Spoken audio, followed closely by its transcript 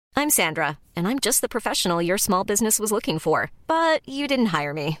I'm Sandra, and I'm just the professional your small business was looking for. But you didn't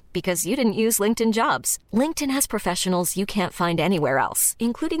hire me because you didn't use LinkedIn Jobs. LinkedIn has professionals you can't find anywhere else,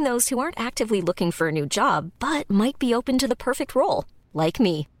 including those who aren't actively looking for a new job, but might be open to the perfect role, like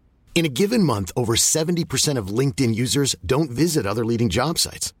me. In a given month, over 70% of LinkedIn users don't visit other leading job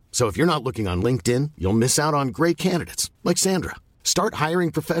sites. So if you're not looking on LinkedIn, you'll miss out on great candidates like Sandra. Start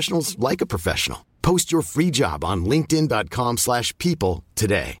hiring professionals like a professional. Post your free job on linkedin.com/people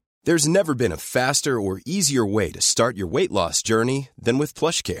today. There's never been a faster or easier way to start your weight loss journey than with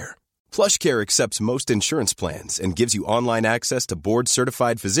PlushCare. PlushCare accepts most insurance plans and gives you online access to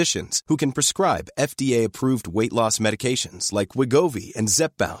board-certified physicians who can prescribe FDA-approved weight loss medications like Wegovy and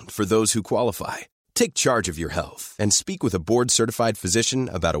Zepbound for those who qualify. Take charge of your health and speak with a board-certified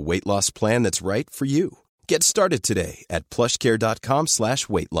physician about a weight loss plan that's right for you. Get started today at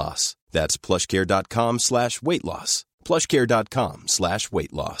plushcare.com/weight loss. That's plushcare.com/weight loss.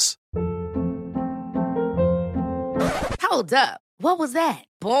 plushcare.com/weight loss. Hold up. What was that?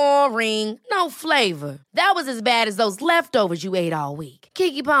 Boring. No flavor. That was as bad as those leftovers you ate all week.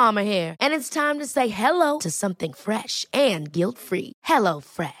 Keke Palmer here, and it's time to say hello to something fresh and guilt-free. Hello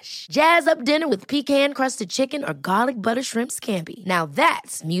Fresh. Jazz up dinner with pecan-crusted chicken or garlic butter shrimp scampi. Now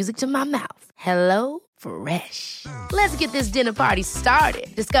that's music to my mouth. Hello Fresh. Let's get this dinner party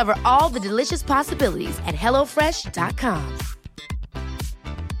started. Discover all the delicious possibilities at hellofresh.com.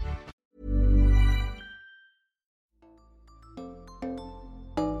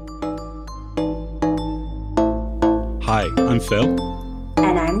 Hi, I'm Phil.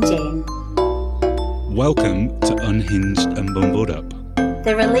 And I'm Jane. Welcome to Unhinged and Bumbled Up,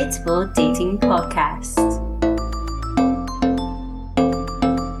 the relatable dating podcast.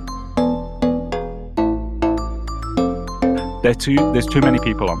 There's too many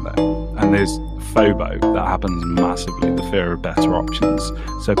people on there, and there's FOMO that happens massively, the fear of better options.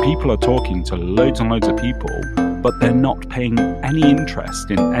 So people are talking to loads and loads of people, but they're not paying any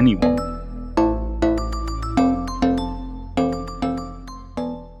interest in anyone.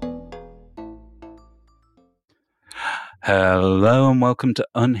 Hello and welcome to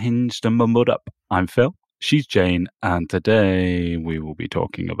Unhinged and Bumbled Up. I'm Phil, she's Jane, and today we will be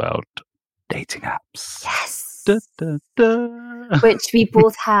talking about dating apps. Yes! Da, da, da. Which we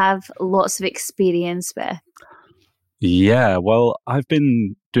both have lots of experience with. Yeah, well, I've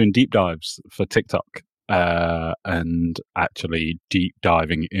been doing deep dives for TikTok and actually deep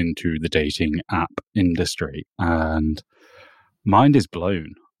diving into the dating app industry, and mind is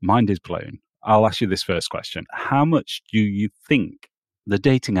blown. I'll ask you this first question. How much do you think the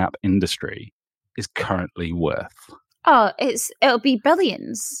dating app industry is currently worth? Oh, it'll be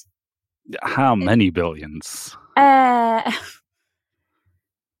billions. How many billions? I'm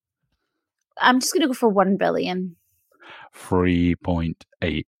just going to go for 1 billion.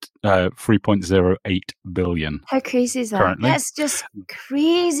 3.08 billion. How crazy is that? Currently? That's just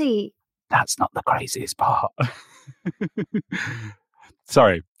crazy. That's not the craziest part.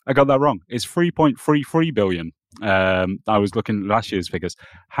 Sorry, I got that wrong. It's 3.33 billion. I was looking at last year's figures.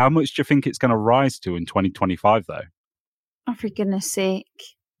 How much do you think it's going to rise to in 2025, though? Oh, for goodness sake.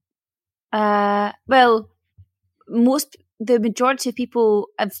 Well, the majority of people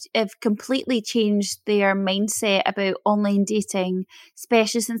have completely changed their mindset about online dating,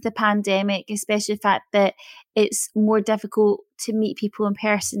 especially since the pandemic, especially the fact that it's more difficult to meet people in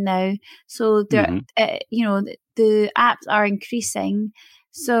person now. So the apps are increasing.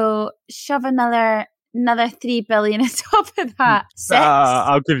 So shove another 3 billion on top of that.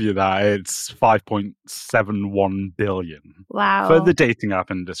 I'll give you that. It's 5.71 billion. Wow. For the dating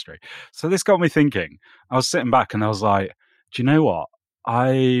app industry. So this got me thinking. I was sitting back and I was like, do you know what?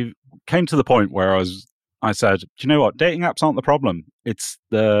 I came to the point where I said, do you know what? Dating apps aren't the problem. It's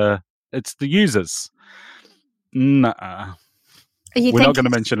the users. Nah. We're not going to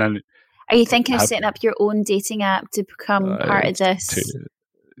mention any. Are you thinking of setting up your own dating app to become part of this?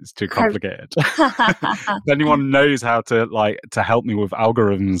 It's too complicated. If anyone knows how to help me with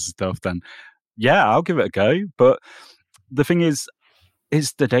algorithms and stuff, then yeah, I'll give it a go. But the thing is,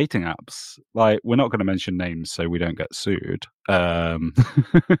 it's the dating apps. Like, we're not going to mention names so we don't get sued. So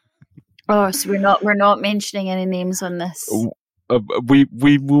we're not mentioning any names on this.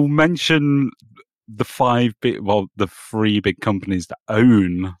 We will mention the three big companies that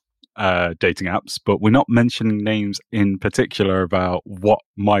own dating apps, but we're not mentioning names in particular about what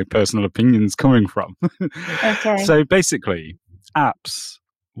my personal opinion's coming from. Okay. So basically, apps.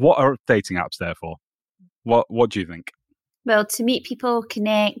 What are dating apps there for? What do you think? Well, to meet people,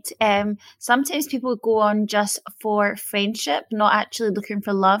 connect. Sometimes people go on just for friendship, not actually looking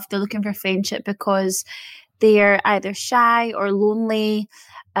for love. They're looking for friendship because they're either shy or lonely,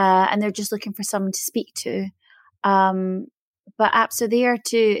 and they're just looking for someone to speak to. But apps are there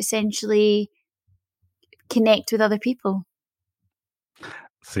to essentially connect with other people.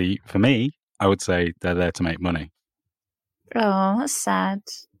 See, for me, I would say they're there to make money. Oh, that's sad.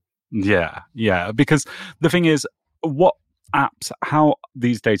 Yeah, because the thing is, how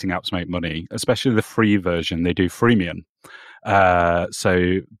these dating apps make money, especially the free version, they do freemium.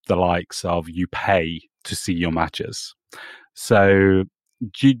 So the likes of you pay to see your matches. So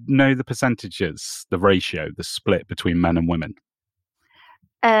do you know the percentages, the ratio, the split between men and women?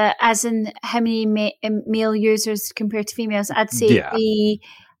 As in how many male users compared to females? I'd say the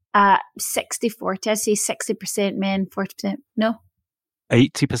 60-40. I'd say 60% men, 40% no.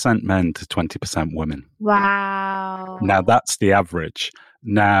 80% men to 20% women. Wow. Now that's the average.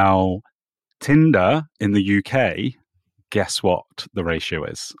 Now Tinder in the UK, guess what the ratio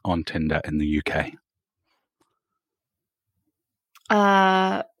is on Tinder in the UK?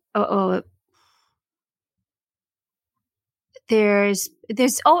 I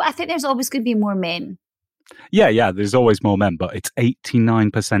think there's always going to be more men. Yeah, there's always more men, but it's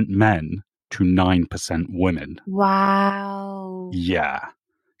 89% men to 9% women. Wow. Yeah.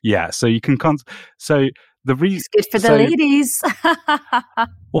 So you can so the reason it's good for the ladies.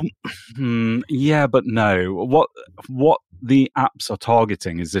 Well, yeah, but no. What the apps are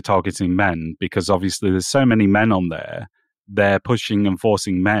targeting is they're targeting men, because obviously there's so many men on there. They're pushing and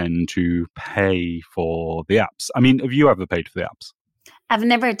forcing men to pay for the apps. I mean, have you ever paid for the apps? I've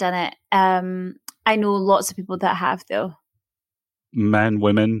never done it. I know lots of people that have, though. Men,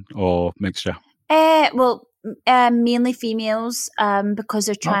 women, or mixture? Mainly females, because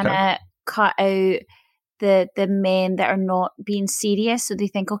they're trying to cut out the men that are not being serious. So they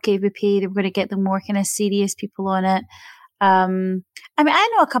think, okay, we pay, we're going to get the more kind of serious people on it. I mean, I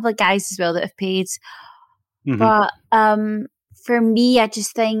know a couple of guys as well that have paid. Mm-hmm. But for me, I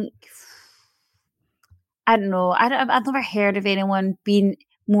just think, I don't know. I've never heard of anyone being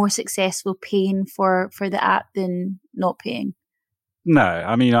more successful paying for the app than not paying. No,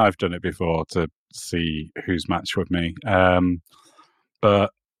 I mean, I've done it before to see who's matched with me.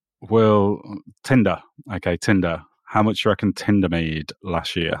 But Tinder, how much do you reckon Tinder made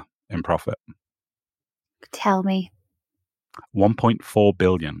last year in profit? Tell me. 1.4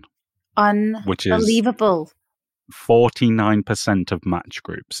 billion. Which is unbelievable. 49% of Match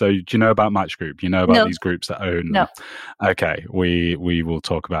Group. So do you know about Match Group? You know about these groups that own them? No. Okay, we will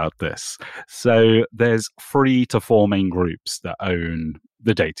talk about this. So there's 3 to 4 main groups that own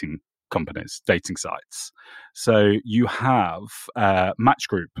the dating companies, dating sites. So you have Match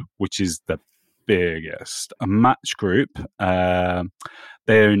Group, which is the biggest. A Match Group, they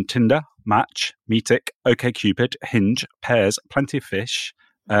own Tinder, Match, Meetic, OkCupid, Hinge, Pairs, Plenty of Fish,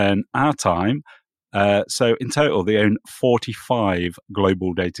 and Our Time. So in total, they own 45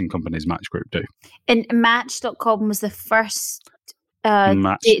 global dating companies. Match Group do. And Match.com was the first dating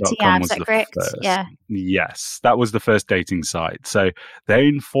app, is that correct? First. Yeah. Yes, that was the first dating site. So they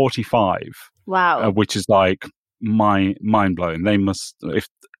own 45. Wow. Which is like mind blowing. They must, if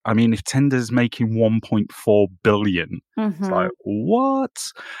Tinder's making 1.4 billion, it's like,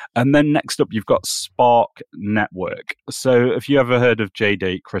 what? And then next up, you've got Spark Network. So have you ever heard of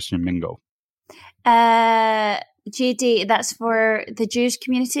JDate Christian Mingle? JDate, that's for the Jewish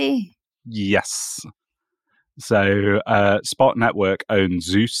community? Yes. So Spark Network owns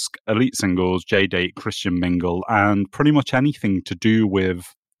Zeus, Elite Singles, JDate, Christian Mingle, and pretty much anything to do with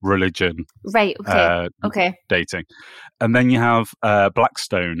religion. Right, okay. Dating. And then you have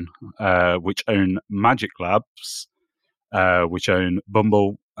Blackstone, which own Magic Labs, which own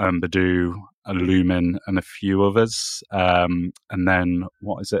Bumble, Badoo, Lumen, and a few others. And then,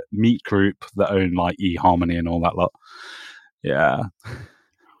 what is it? Meet Group, that own like eHarmony and all that lot. Yeah.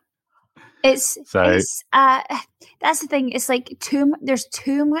 It's that's the thing. It's like there's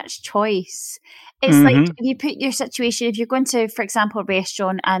too much choice. It's like if you put your situation, if you're going to, for example, a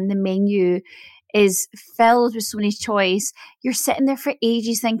restaurant and the menu is filled with so many choice, you're sitting there for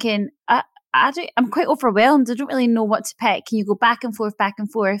ages thinking, I'm quite overwhelmed. I don't really know what to pick. Can you go back and forth? I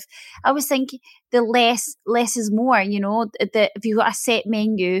always think the less is more. You know, that if you've got a set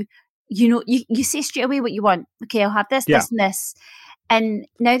menu, you know, you say straight away what you want. Okay, I'll have this, this, and this. And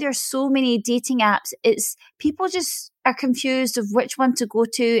now there's so many dating apps. It's people just are confused of which one to go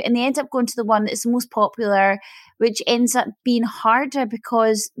to, and they end up going to the one that's the most popular, which ends up being harder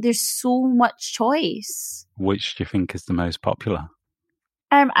because there's so much choice. Which do you think is the most popular?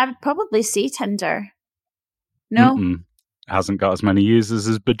 I would probably say Tinder. No? It hasn't got as many users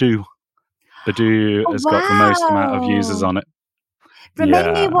as Badoo. Badoo has got the most amount of users on it.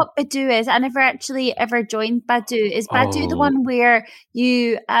 Remind me what Badoo is. I never actually ever joined Badoo. Is Badoo the one where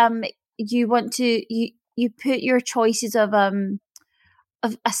you want to you put your choices of a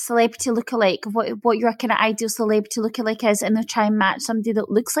celebrity lookalike, of what your kind of ideal celebrity lookalike is, and they'll try and match somebody that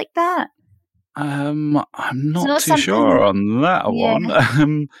looks like that? I'm not too sure on that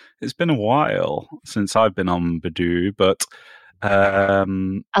one. It's been a while since I've been on Badoo, but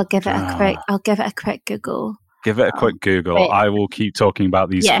I'll give it a quick Google. Give it a quick Google. Right. I will keep talking about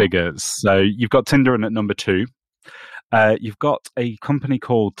these figures. So you've got Tinder in at number 2. You've got a company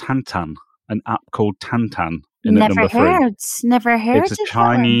called Tantan, an app called Tantan in at number 3. Never heard. It's a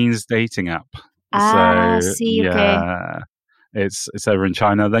Chinese dating app. Okay. It's over in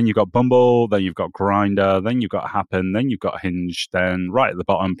China. Then you've got Bumble, then you've got Grindr, then you've got Happen, then you've got Hinge, then right at the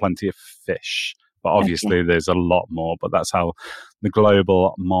bottom, plenty of fish. But obviously there's a lot more, but that's how the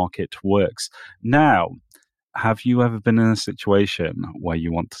global market works. Now, have you ever been in a situation where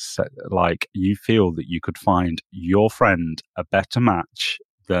you want to you feel that you could find your friend a better match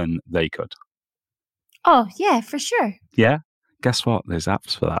than they could? Oh, yeah, for sure. Yeah? Guess what? There's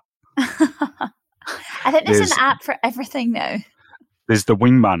apps for that. I think there's an app for everything now. There's the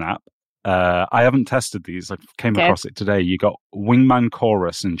Wingman app. I haven't tested these. I came across it today. You got Wingman,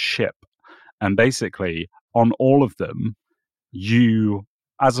 Chorus, and Ship. And basically, on all of them, you,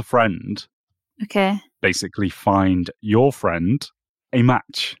 as a friend, basically find your friend a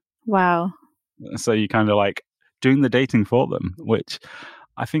match. Wow. So you kind of like doing the dating for them, which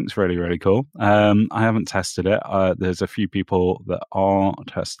I think is really, really cool. I haven't tested it. There's a few people that are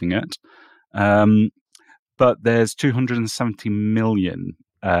testing it. But there's 270 million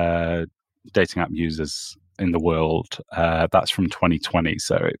dating app users in the world. That's from 2020,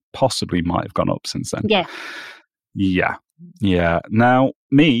 so it possibly might have gone up since then. Yeah. Now,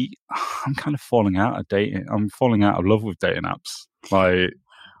 me, I'm kind of falling out of dating. I'm falling out of love with dating apps.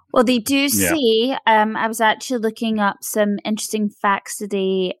 Well, they do say, I was actually looking up some interesting facts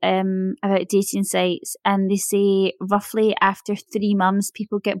today about dating sites, and they say roughly after 3 months,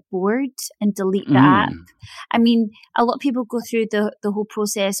 people get bored and delete the app. I mean, a lot of people go through the whole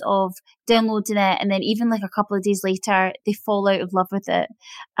process of downloading it, and then even like a couple of days later, they fall out of love with it.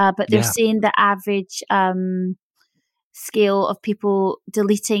 But they're saying the average scale of people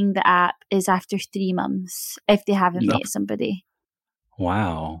deleting the app is after 3 months if they haven't met somebody.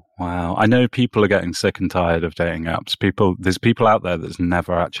 Wow. I know people are getting sick and tired of dating apps. There's people out there that's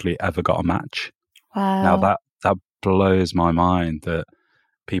never actually ever got a match. Wow. Now that blows my mind that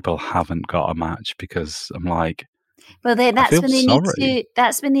people haven't got a match, because I'm like, well,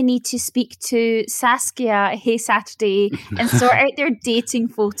 that's when they need to speak to Saskia Hey Saturday and sort out their dating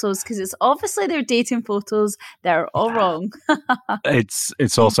photos, because it's obviously their dating photos that are all wrong.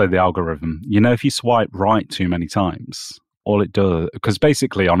 It's also the algorithm. You know, if you swipe right too many times, all it does, because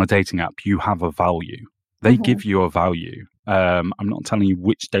basically on a dating app, you have a value. They give you a value. I'm not telling you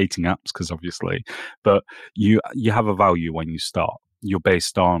which dating apps, because obviously, but you have a value when you start. You're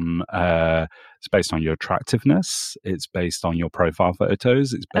based on, it's based on your attractiveness. It's based on your profile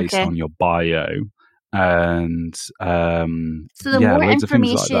photos. It's based on your bio. And so the more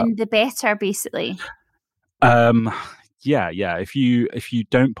information, the better, basically. Yeah. If you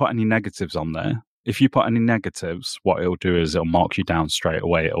don't put any negatives on there, if you put any negatives, what it'll do is it'll mark you down straight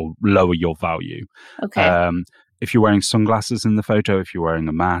away. It'll lower your value. Okay. If you're wearing sunglasses in the photo, if you're wearing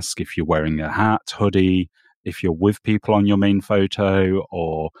a mask, if you're wearing a hat, hoodie, if you're with people on your main photo,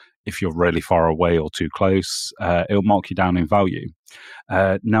 or if you're really far away or too close, it'll mark you down in value.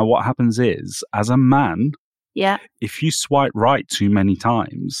 Now, what happens is, as a man, if you swipe right too many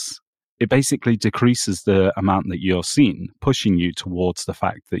times, it basically decreases the amount that you're seen, pushing you towards the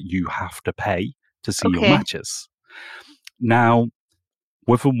fact that you have to pay to see your matches. Now,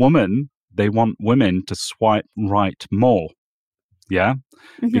 with a woman, they want women to swipe right more. Yeah?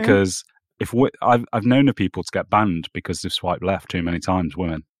 Because I've known of people to get banned because they've swiped left too many times,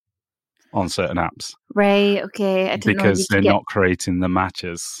 women, on certain apps. Right, okay. Because they're not creating the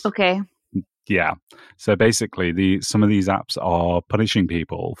matches. Okay. Yeah. So basically, some of these apps are punishing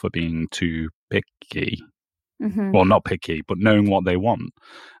people for being too picky. Well, not picky, but knowing what they want.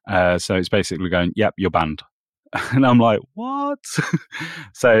 So it's basically going, yep, you're banned. And I'm like, what?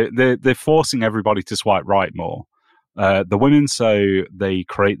 So they're forcing everybody to swipe right more. The women, so they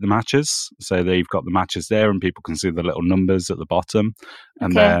create the matches. So they've got the matches there and people can see the little numbers at the bottom.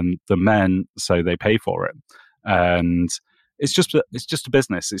 And then the men, so they pay for it. And it's just a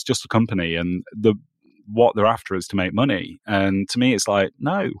business. It's just a company. And what they're after is to make money. And to me, it's like,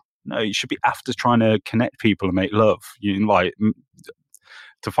 no, you should be after trying to connect people and make love. You like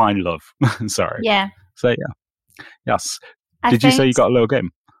to find love. Sorry. Yeah. So yeah. Yes. Did you say you got a little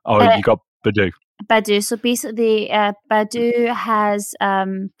game? Oh, you got Badoo. Badoo. So basically, Badoo has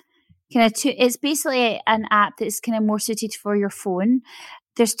kind of two. It's basically an app that's kind of more suited for your phone.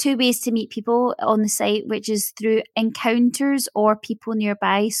 There's two ways to meet people on the site, which is through encounters or people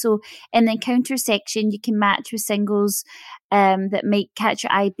nearby. So in the encounter section, you can match with singles that might catch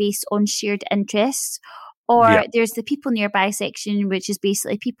your eye based on shared interests. Or there's the people nearby section, which is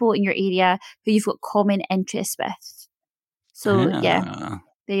basically people in your area who you've got common interests with. So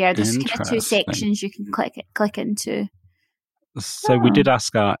there's kind of two sections you can click into. So we did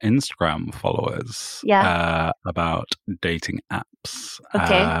ask our Instagram followers about dating apps.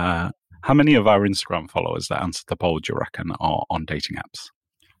 Okay. How many of our Instagram followers that answered the poll do you reckon are on dating apps?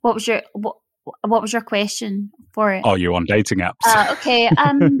 What was your question for it? Are you on dating apps? Okay.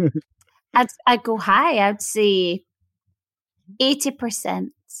 I'd go high. I'd say 80%.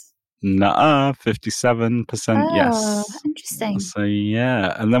 Nuh-uh, 57% yes. Interesting. So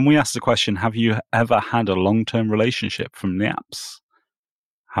yeah, and then we asked the question, have you ever had a long-term relationship from the apps?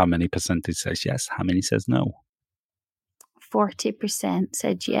 How many percentage says yes? How many says no? 40%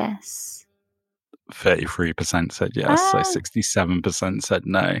 said yes. 33% said yes, so 67% said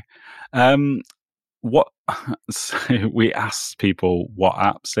no. So we asked people what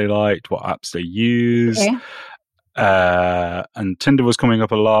apps they liked, what apps they use. Okay. And Tinder was coming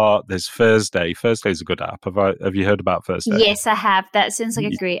up a lot. There's Thursday. Thursday's a good app. Have you heard about Thursday? Yes, I have. That sounds like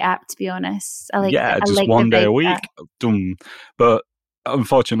a great app, to be honest. I like just one day a week. But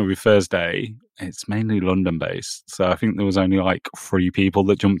unfortunately with Thursday, it's mainly London based. So I think there was only like 3 people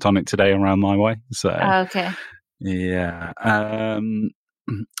that jumped on it today around my way. So okay. Yeah.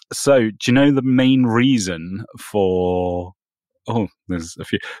 So do you know the main reason for... Oh, there's a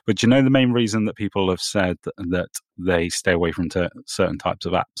few. But do you know the main reason that people have said that they stay away from certain types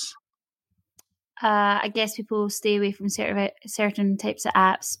of apps? I guess people stay away from certain types of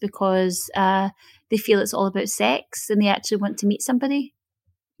apps because they feel it's all about sex and they actually want to meet somebody.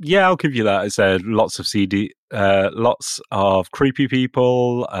 Yeah, I'll give you that. It's lots of creepy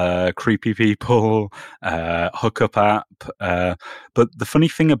people, hookup app. But the funny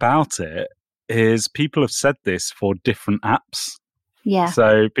thing about it is people have said this for different apps. Yeah.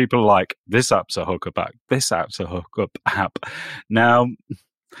 So people are like, this app's a hookup app, this app's a hookup app. Now,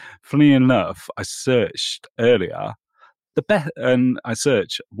 funny enough, I searched earlier and I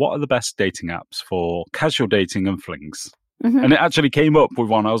searched what are the best dating apps for casual dating and flings. Mm-hmm. And it actually came up with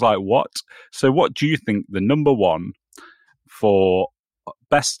one. I was like, what? So what do you think the number one for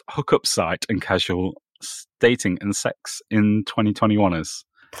best hookup site and casual dating and sex in 2021 is?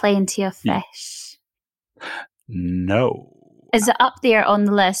 Plenty of Fish. No. Is it up there on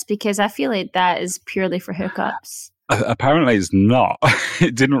the list? Because I feel like that is purely for hookups. Apparently it's not.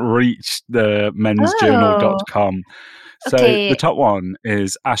 It didn't reach the mensjournal.com. So the top one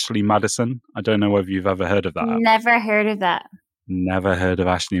is Ashley Madison. I don't know whether you've ever heard of that. Never heard of that. Never heard of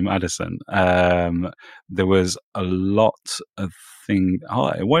Ashley Madison. There was a lot of things. Oh,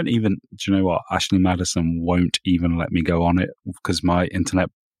 it won't even. Do you know what? Ashley Madison won't even let me go on it because my internet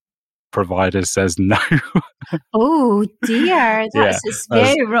provider says no. Oh dear, that's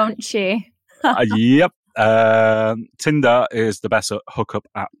very raunchy. Yep. Tinder is the best hookup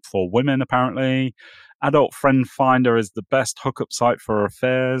app for women, apparently. Adult Friend Finder is the best hookup site for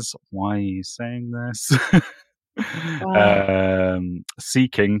affairs. Why are you saying this? Wow.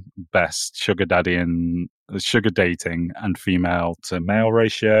 Seeking, best sugar daddy and sugar dating and female to male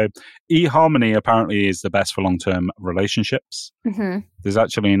ratio. eHarmony apparently is the best for long-term relationships. Mm-hmm. There's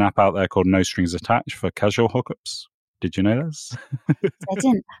actually an app out there called No Strings Attached for casual hookups. Did you know this? I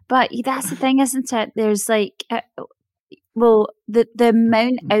didn't. But that's the thing, isn't it? There's like, the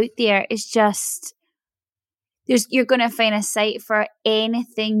amount out there is just, you're going to find a site for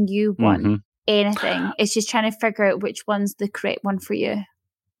anything you want. Mm-hmm. Anything. It's just trying to figure out which one's the correct one for you.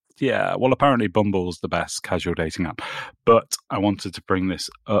 Yeah, well, apparently Bumble's the best casual dating app. But I wanted to bring this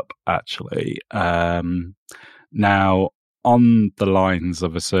up, actually. Now, on the lines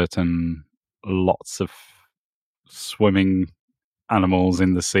of a certain lots of swimming animals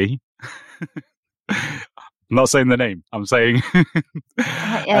in the sea. I'm not saying the name. I'm saying...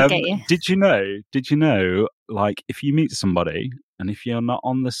 I get you. Did you know, like, if you meet somebody and if you're not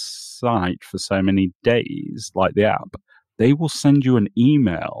on the site for so many days, like the app, they will send you an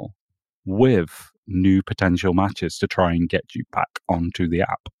email with new potential matches to try and get you back onto the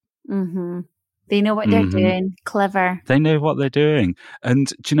app. Mm-hmm. They know what they're doing. Clever. They know what they're doing. And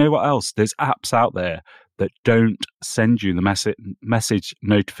do you know what else? There's apps out there that don't send you the message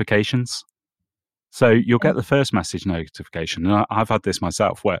notifications. So you'll get the first message notification. And I've had this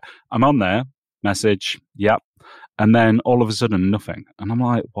myself where I'm on there message, yep. And then all of a sudden, nothing. And I'm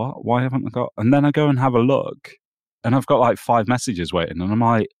like, what? Why haven't I got? And then I go and have a look, and I've got like 5 messages waiting. And I'm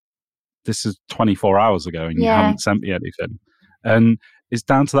like, this is 24 hours ago, and you haven't sent me anything. And it's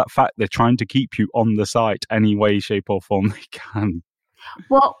down to that fact they're trying to keep you on the site any way, shape, or form they can.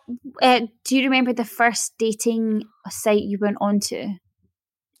 What do you remember the first dating site you went onto?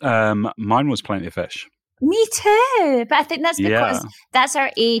 Mine was Plenty of Fish. Me too. But I think that's because that's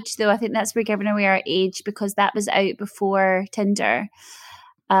our age, though. I think that's we're giving away our age because that was out before Tinder.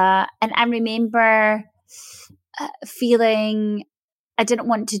 And I remember feeling I didn't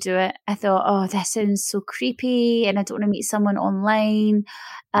want to do it. I thought, oh, this sounds so creepy and I don't want to meet someone online.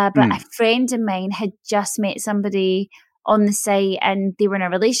 But a friend of mine had just met somebody on the site and they were in a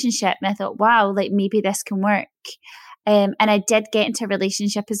relationship. And I thought, wow, like maybe this can work. And I did get into a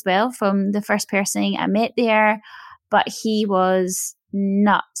relationship as well from the first person I met there, but he was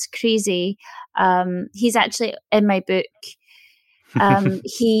nuts, crazy. He's actually in my book.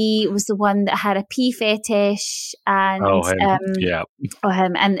 He was the one that had a pee fetish, and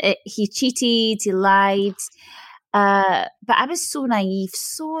he cheated, he lied. But I was so naive.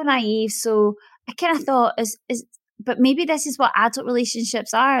 So I kind of thought, but maybe this is what adult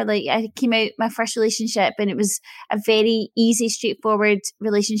relationships are. Like I came out my first relationship and it was a very easy, straightforward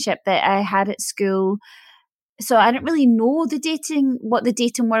relationship that I had at school. So I didn't really know what the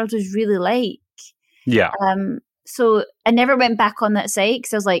dating world was really like. Yeah. So I never went back on that site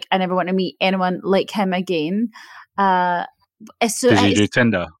because I was like, I never want to meet anyone like him again. Did you do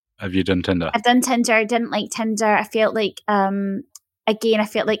Tinder? Have you done Tinder? I've done Tinder. I didn't like Tinder. I felt like, I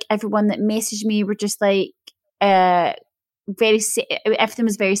felt like everyone that messaged me were just like, everything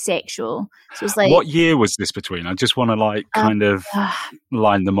was very sexual. So it was like, what year was this between? I just want to kind of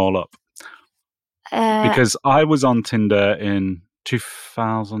line them all up because I was on Tinder in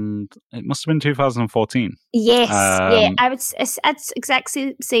 2000. It must have been 2014. Yes, I would. It's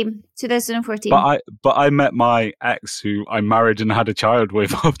exactly the same. 2014. But I met my ex, who I married and had a child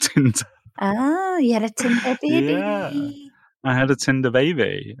with, off Tinder. Oh, you had a Tinder baby. Yeah, I had a Tinder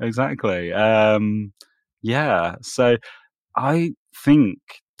baby. Exactly. Yeah, so I think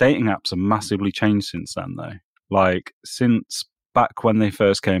dating apps have massively changed since then, though. Like, since back when they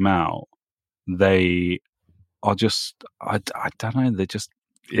first came out, they are just, I don't know, they're just,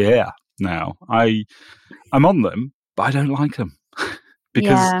 now. I'm on them, but I don't like them.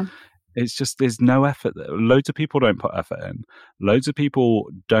 Because it's just, there's no effort there. Loads of people don't put effort in. Loads of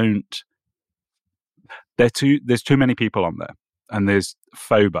people don't, there's too many people on there. And there's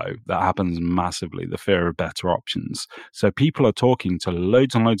FOBO that happens massively, the fear of better options. So people are talking to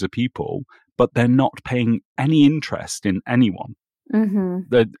loads and loads of people, but they're not paying any interest in anyone. Mm-hmm.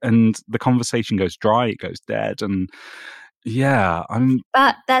 And the conversation goes dry, it goes dead. And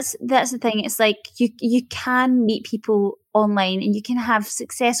But that's the thing. It's like you can meet people online and you can have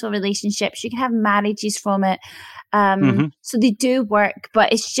successful relationships. You can have marriages from it. So they do work,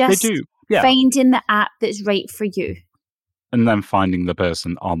 but it's just finding the app that's right for you. And then finding the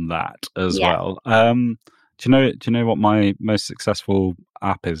person on that as well. Do you know what my most successful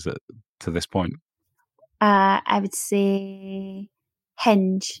app is to this point? I would say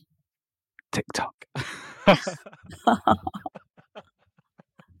Hinge. TikTok.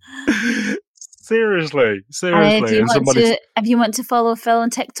 Seriously. If you want to follow Phil on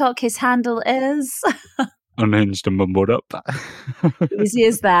TikTok, his handle is Unhinged and Mumbled Up. Easy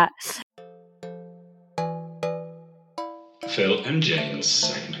as that. Phil and Jane's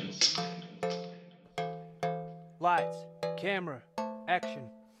segment. Lights, camera, action.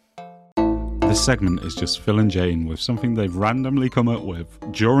 This segment is just Phil and Jane with something they've randomly come up with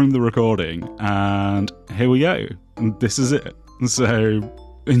during the recording, and here we go. And this is it. So,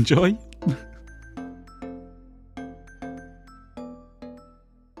 enjoy.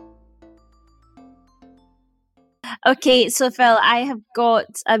 Okay, so Phil, I have got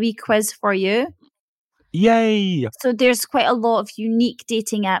a wee quiz for you. Yay! So there's quite a lot of unique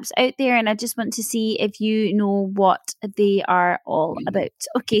dating apps out there, and I just want to see if you know what they are all about.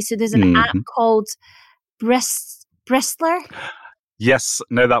 Okay, so there's an app called Bristler. Yes,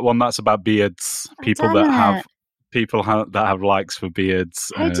 know that one. That's about beards. People that have likes for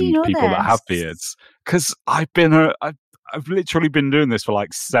beards. How do you know people that have beards? Because I've literally been doing this for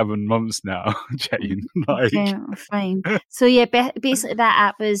like 7 months now, Jane. Okay, fine. So yeah, basically that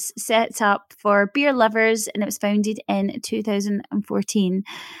app was set up for beer lovers and it was founded in 2014.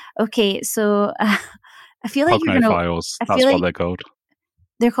 Okay, so I feel like you're going to... Pognophiles, that's what they're called.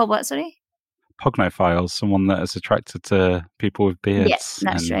 They're called what, sorry? Pognophiles, someone that is attracted to people with beards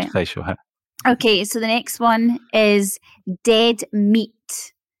and facial hair. Okay, so the next one is Dead Meat.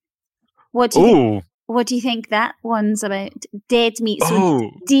 What do you think that one's about? Dead meat.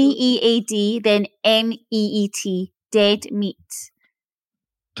 So DEAD, then MEET. Dead meat.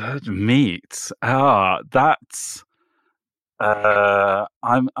 Dead meat. That's.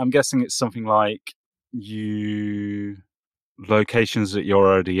 I'm guessing it's something like locations that you're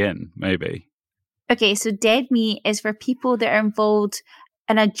already in, maybe. Okay, so dead meat is for people that are involved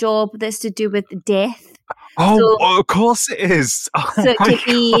in a job that's to do with death. Of course it is. So it could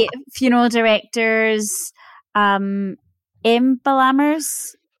be funeral directors, embalmers.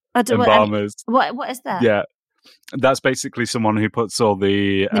 Embalmers. What is that? Yeah. That's basically someone who puts all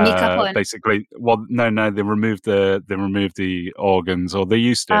the makeup on. Basically, well, no, they removed the organs, or they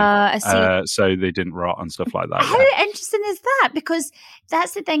used to, I see. so they didn't rot and stuff like that. How interesting is that? Because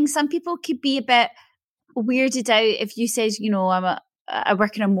that's the thing. Some people could be a bit weirded out if you said, I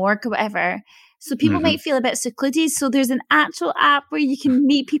work in a morgue or whatever. So people might feel a bit secluded. So there's an actual app where you can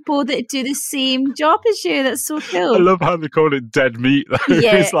meet people that do the same job as you. That's so cool. I love how they call it dead meat, though.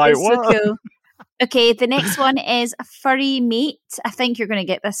 Yeah, it's like, it's what? So cool. Okay, the next one is a furry mate. I think you're going to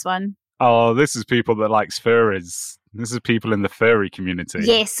get this one. Oh, this is people that likes furries. This is people in the furry community.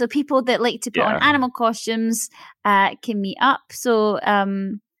 Yes, so people that like to put on animal costumes can meet up. So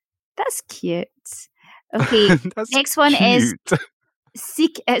that's cute. Okay, next one is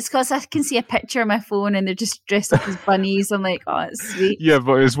it's because I can see a picture on my phone and they're just dressed up as bunnies. I'm like, oh, it's sweet. Yeah,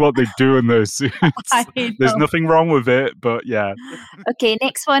 but it's what they do in those suits. There's nothing wrong with it, but yeah. Okay,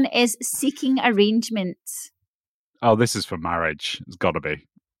 next one is seeking arrangement. Oh, this is for marriage. It's got to be.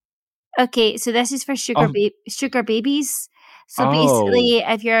 Okay, so this is for sugar babies. So basically,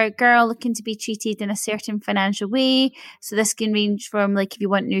 if you're a girl looking to be treated in a certain financial way, so this can range from like if you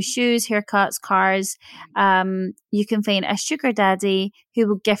want new shoes, haircuts, cars, you can find a sugar daddy who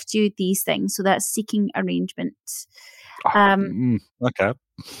will gift you these things. So that's seeking arrangement. Okay. I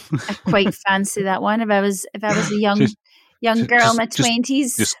quite fancy that one. If I was a young girl in my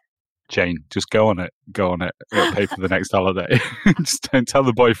 20s. Jane, just go on it. It'll pay for the next holiday. Just don't tell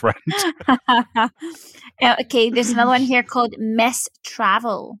the boyfriend. Okay, there's another one here called Miss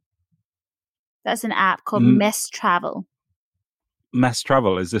Travel. That's an app called Miss Travel. Miss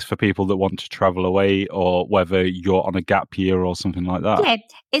Travel, is this for people that want to travel away, or whether you're on a gap year or something like that? Yeah,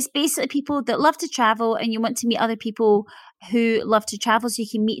 it's basically people that love to travel and you want to meet other people who love to travel, so you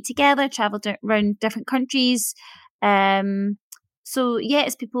can meet together, travel around different countries. So yeah,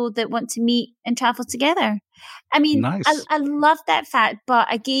 it's people that want to meet and travel together. I mean, nice. I love that fact,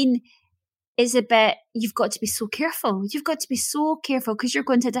 but again, it's a bit, you've got to be so careful. You've got to be so careful because you're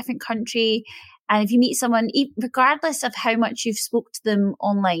going to a different country, and if you meet someone, regardless of how much you've spoke to them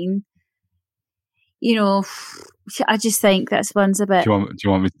online, I just think this one's a bit. Do you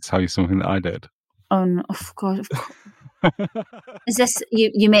want me to tell you something that I did? Oh no, of course. Is this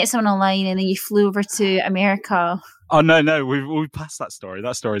you met someone online and then you flew over to America? Oh no, we've passed that story.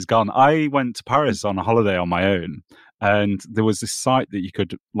 That story's gone. I went to Paris on a holiday on my own, and there was this site that you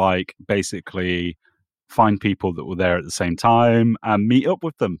could basically find people that were there at the same time and meet up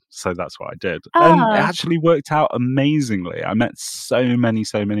with them. So that's what I did. And it actually worked out amazingly. I met so many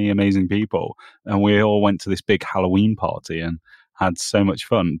amazing people, and we all went to this big Halloween party and had so much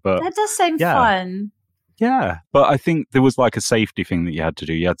fun. But that does sound fun. Yeah, but I think there was like a safety thing that you had to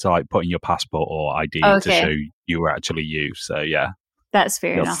do. You had to put in your passport or ID to show you were actually you. So yeah. That's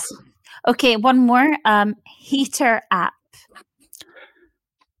fair enough. Okay, one more. Hater app.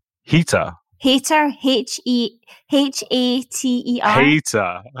 Heater? Hater, Hater.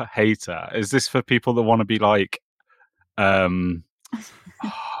 Hater. Is this for people that want to be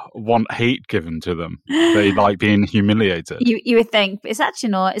want hate given to them? They like being humiliated. You would think, but it's actually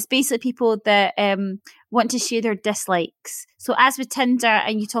not. It's basically people that want to share their dislikes. So as with Tinder,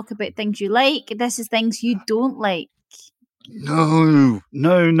 and you talk about things you like, this is things you don't like. No.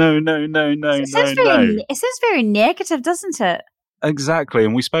 It sounds very negative, doesn't it? Exactly,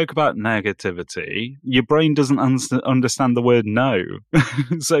 and we spoke about negativity. Your brain doesn't understand the word no.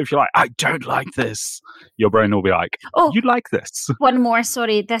 So if you're like, I don't like this, your brain will be like, oh, you like this. One more,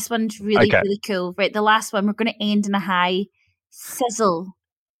 sorry. This one's really cool. Right, the last one, we're going to end in a high. Sizzle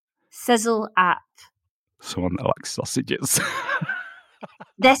app. Someone that likes sausages.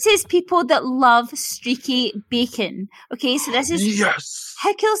 This is people that love streaky bacon. Okay, so this is... Yes!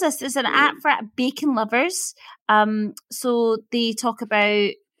 How cool is this? There's an app for bacon lovers. So they talk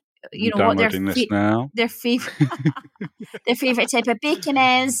about, what their favorite their favorite type of bacon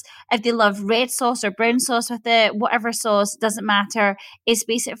is. If they love red sauce or brown sauce with it, whatever sauce, doesn't matter. It's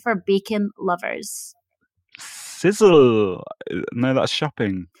basic for bacon lovers. Sizzle. No, that's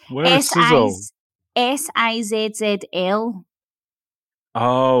shopping. Where is Sizzle? SIZZL.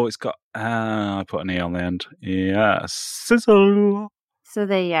 Oh, it's got I put an E on the end. Yeah, sizzle. So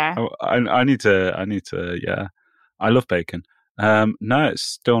there you are. I need to. Yeah, I love bacon. No, it's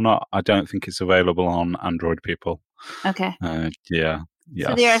still not. I don't think it's available on Android, people. Okay. Yeah. Yes.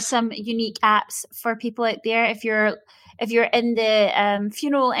 So there are some unique apps for people out there. If you're in the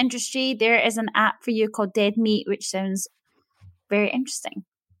funeral industry, there is an app for you called Dead Meat, which sounds very interesting.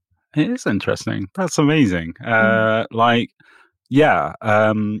 It is interesting. That's amazing. And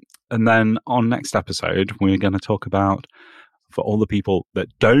then on next episode, we're going to talk about, for all the people that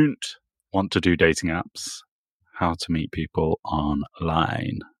don't want to do dating apps, how to meet people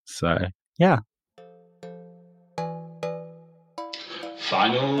online. So, yeah.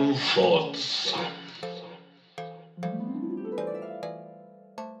 Final thoughts.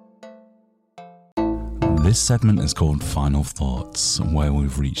 This segment is called Final Thoughts, where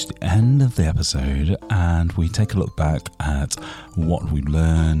we've reached the end of the episode and we take a look back at what we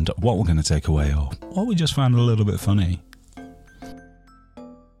learned, what we're going to take away, or what we just found a little bit funny.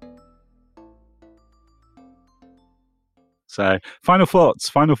 So, final thoughts.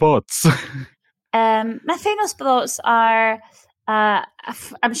 My final thoughts are,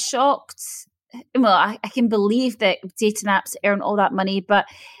 I'm shocked. Well, I can believe that dating apps earn all that money, but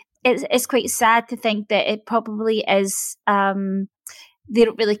it's quite sad to think that it probably is. They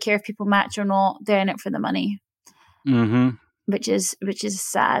don't really care if people match or not. They're in it for the money, which is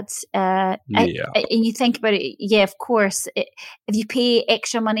sad. And you think about it, yeah, of course. If you pay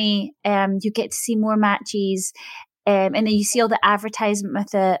extra money, you get to see more matches, and then you see all the advertisement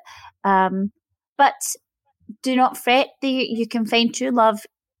with it. But do not fret. You can find true love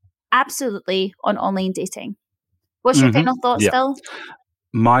absolutely on online dating. What's your final thoughts, Phil?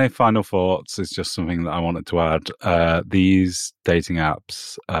 My final thoughts is just something that I wanted to add. These dating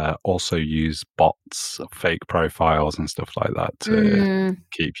apps also use bots, fake profiles and stuff like that to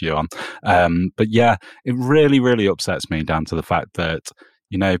keep you on. But yeah, it really, really upsets me down to the fact that,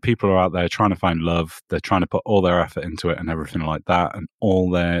 you know, people are out there trying to find love. They're trying to put all their effort into it and everything like that. And all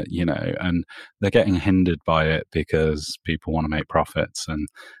their, you know, and they're getting hindered by it because people want to make profits. And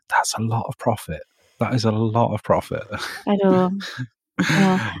that's a lot of profit. That is a lot of profit. I know.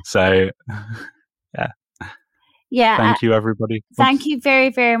 Yeah. So, yeah. Yeah. Thank you, everybody. Thank you very,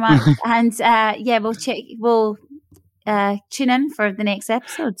 very much. And we'll tune in for the next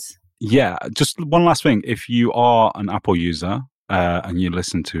episodes. Yeah. Just one last thing. If you are an Apple user, and you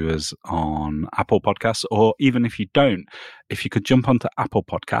listen to us on Apple Podcasts, or even if you don't, if you could jump onto Apple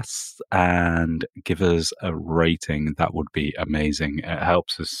Podcasts and give us a rating, that would be amazing. It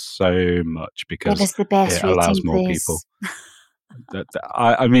helps us so much because it allows more people.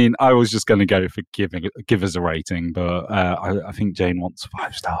 I mean, I was just going to go for give us a rating, but I think Jane wants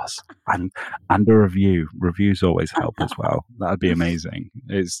 5 stars and a review. Reviews always help as well. That'd be amazing.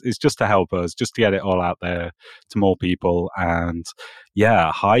 It's just to help us, just to get it all out there to more people. And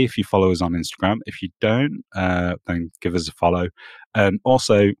yeah, hi if you follow us on Instagram. If you don't, then give us a follow. And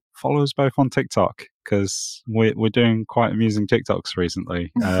also follow us both on TikTok, because we're doing quite amusing TikToks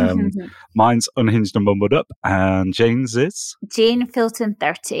recently. Mine's Unhinged and Mumbled Up, and Jane's is Jane Filton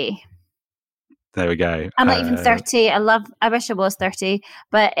 30. There we go. I'm not even 30. I wish I was 30,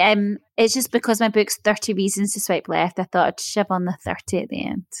 but it's just because my book's 30 Reasons to Swipe Left. I thought I'd shove on the 30 at the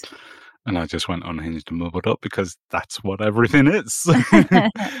end. And I just went Unhinged and Mumbled Up because that's what everything is.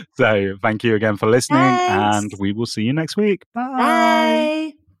 So thank you again for listening. Thanks. And we will see you next week.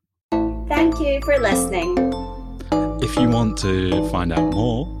 Bye. Thank you for listening. If you want to find out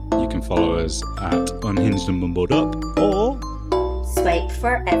more, you can follow us at Unhinged and Mumbled Up or Swipe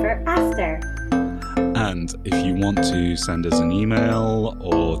Forever After. And if you want to send us an email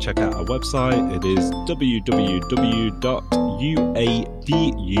or check out our website, it is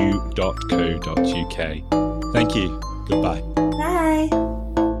www.uadu.co.uk. Thank you. Goodbye. Bye.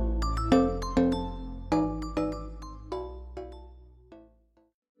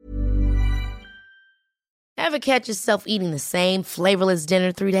 Ever catch yourself eating the same flavorless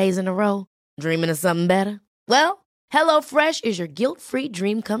dinner 3 days in a row? Dreaming of something better? Well, HelloFresh is your guilt-free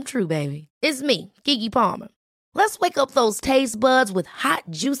dream come true, baby. It's me, Keke Palmer. Let's wake up those taste buds with hot,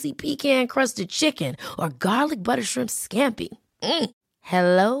 juicy pecan-crusted chicken or garlic butter shrimp scampi.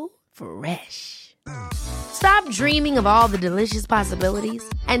 Hello Fresh. Stop dreaming of all the delicious possibilities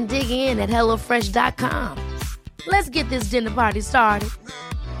and dig in at HelloFresh.com. Let's get this dinner party started.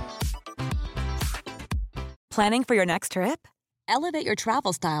 Planning for your next trip? Elevate your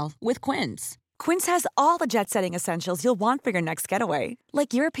travel style with Quince. Quince has all the jet-setting essentials you'll want for your next getaway,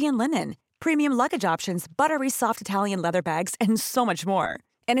 like European linen, premium luggage options, buttery soft Italian leather bags, and so much more.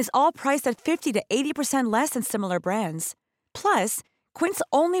 And is all priced at 50 to 80% less than similar brands. Plus, Quince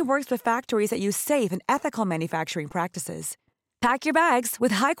only works with factories that use safe and ethical manufacturing practices. Pack your bags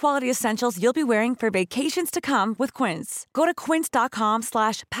with high-quality essentials you'll be wearing for vacations to come with Quince. Go to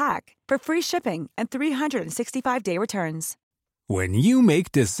quince.com/pack for free shipping and 365-day returns. When you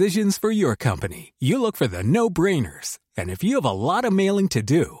make decisions for your company, you look for the no-brainers. And if you have a lot of mailing to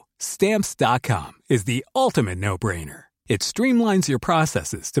do, Stamps.com is the ultimate no-brainer. It streamlines your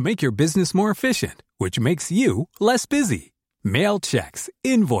processes to make your business more efficient, which makes you less busy. Mail checks,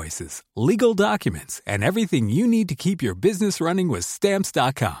 invoices, legal documents, and everything you need to keep your business running with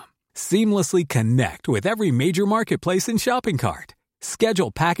Stamps.com. Seamlessly connect with every major marketplace and shopping cart.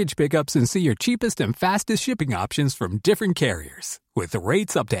 Schedule package pickups and see your cheapest and fastest shipping options from different carriers, with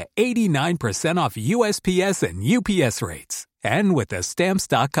rates up to 89% off USPS and UPS rates. And with the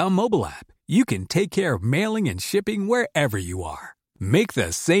Stamps.com mobile app, you can take care of mailing and shipping wherever you are. Make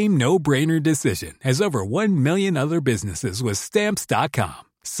the same no-brainer decision as over 1 million other businesses with Stamps.com.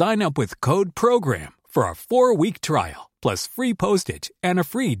 Sign up with code PROGRAM for a 4-week trial, plus free postage and a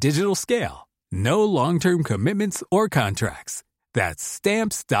free digital scale. No long-term commitments or contracts. That's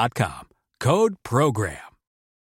Stamps.com. Code PROGRAM.